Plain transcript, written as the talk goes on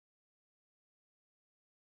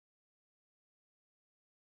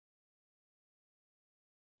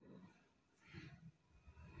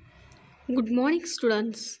Good morning,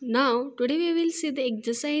 students. Now, today we will see the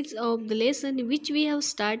exercise of the lesson which we have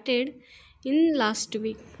started in last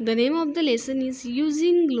week. The name of the lesson is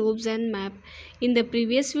Using Globes and Map. In the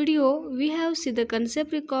previous video, we have seen the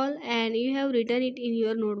concept recall and you have written it in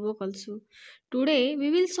your notebook also. Today, we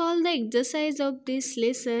will solve the exercise of this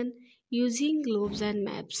lesson using globes and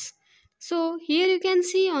maps. So, here you can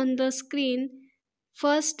see on the screen,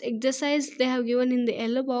 first exercise they have given in the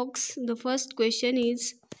yellow box. The first question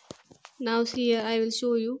is, now here I will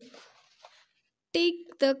show you.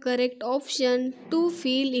 Take the correct option to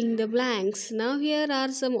fill in the blanks. Now here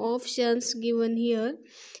are some options given here.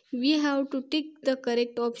 We have to tick the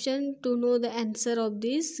correct option to know the answer of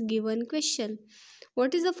this given question.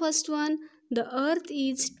 What is the first one? The earth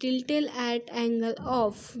is tilted at angle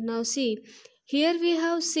of. Now see, here we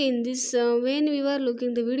have seen this when we were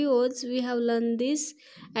looking the videos, we have learned this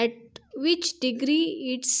at which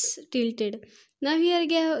degree it's tilted. Now here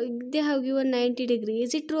they have given 90 degree.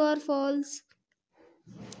 Is it true or false?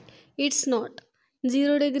 It's not.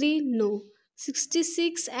 0 degree? No.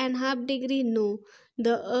 66 and half degree? No.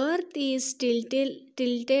 The earth is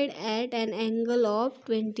tilted at an angle of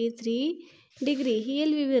 23 degree. Here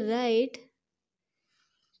we will write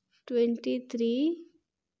 23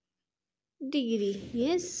 degree.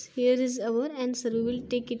 Yes, here is our answer. We will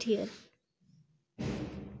take it here.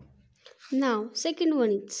 Now, second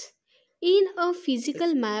one is, in a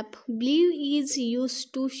physical map, blue is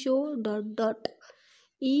used to show dot dot.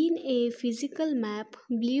 In a physical map,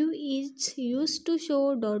 blue is used to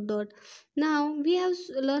show dot dot. Now we have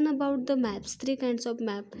learned about the maps, three kinds of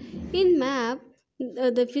map. In map,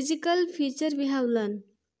 the physical feature we have learned.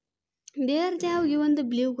 There they have given the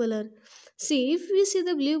blue color. See, if we see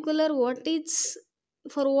the blue color, what is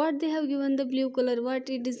for what they have given the blue color?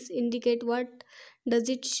 What it is indicate? What does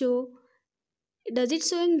it show? Does it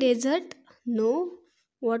showing desert? No.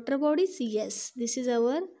 Water bodies? Yes. This is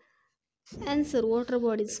our answer. Water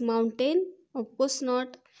bodies. Mountain? Of course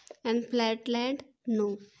not. And flat land?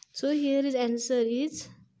 No. So here is answer is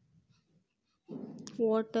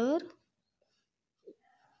water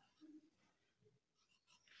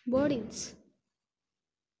bodies.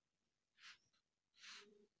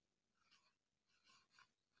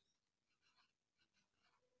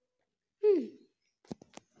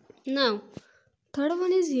 Now third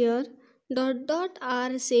one is here. Dot dot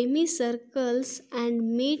are semicircles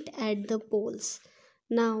and meet at the poles.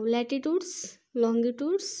 Now latitudes,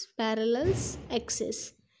 longitudes, parallels,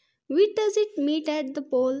 axes. Which does it meet at the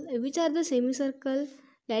pole? Which are the semicircle?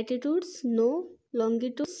 Latitudes? No.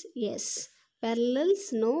 Longitudes? Yes. Parallels?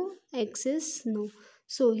 No. Axes? No.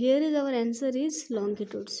 So here is our answer is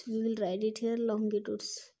longitudes. We will write it here,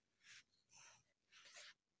 longitudes.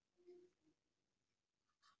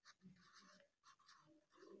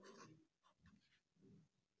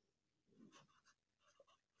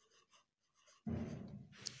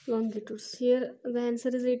 Longitudes. Here the answer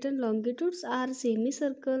is written, longitudes are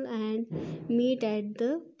semicircle and meet at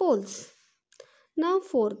the poles. Now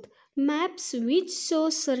fourth, maps which show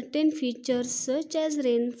certain features such as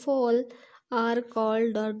rainfall are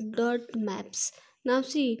called dot dot maps. Now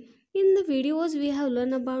see, in the videos we have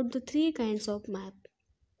learned about the three kinds of map.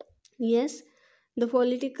 Yes, the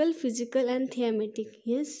political, physical and thematic.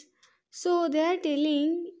 Yes. So they are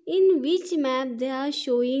telling in which map they are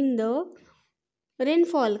showing the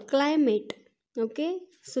rainfall, climate. Okay,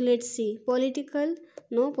 so let's see. Political,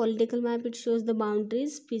 no. Political map, it shows the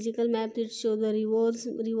boundaries. Physical map, it shows the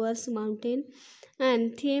rivers, mountain.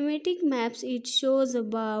 And thematic maps, it shows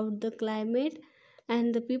about the climate.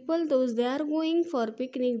 And the people, those they are going for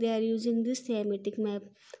picnic, they are using this thematic map.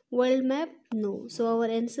 World map, no. So our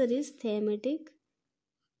answer is thematic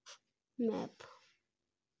map.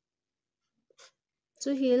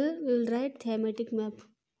 So here we will write thematic map.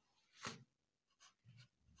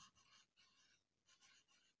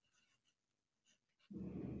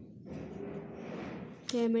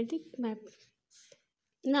 Thematic map.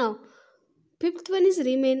 Now fifth one is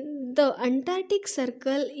remain. The Antarctic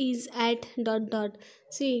circle is at dot dot.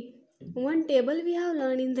 See, one table we have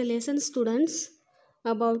learned in the lesson, students,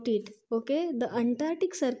 about it. Okay, the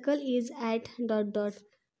Antarctic circle is at dot dot.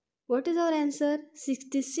 What is our answer?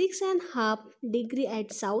 66 and half degree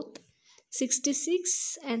at south,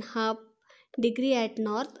 66 and half degree at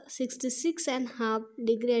north, 66 and half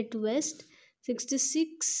degree at west,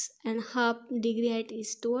 66 and half degree at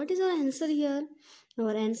east. What is our answer here?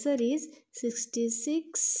 Our answer is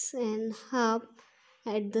 66 and half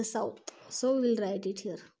at the south. So we will write it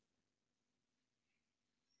here.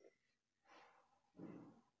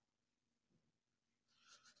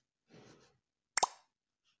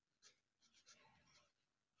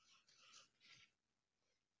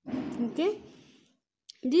 Okay,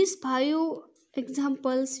 these 5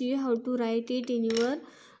 examples you have to write it in your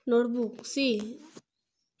notebook. See,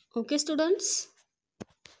 okay, students,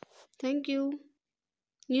 thank you.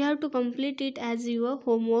 You have to complete it as your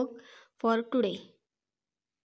homework for today.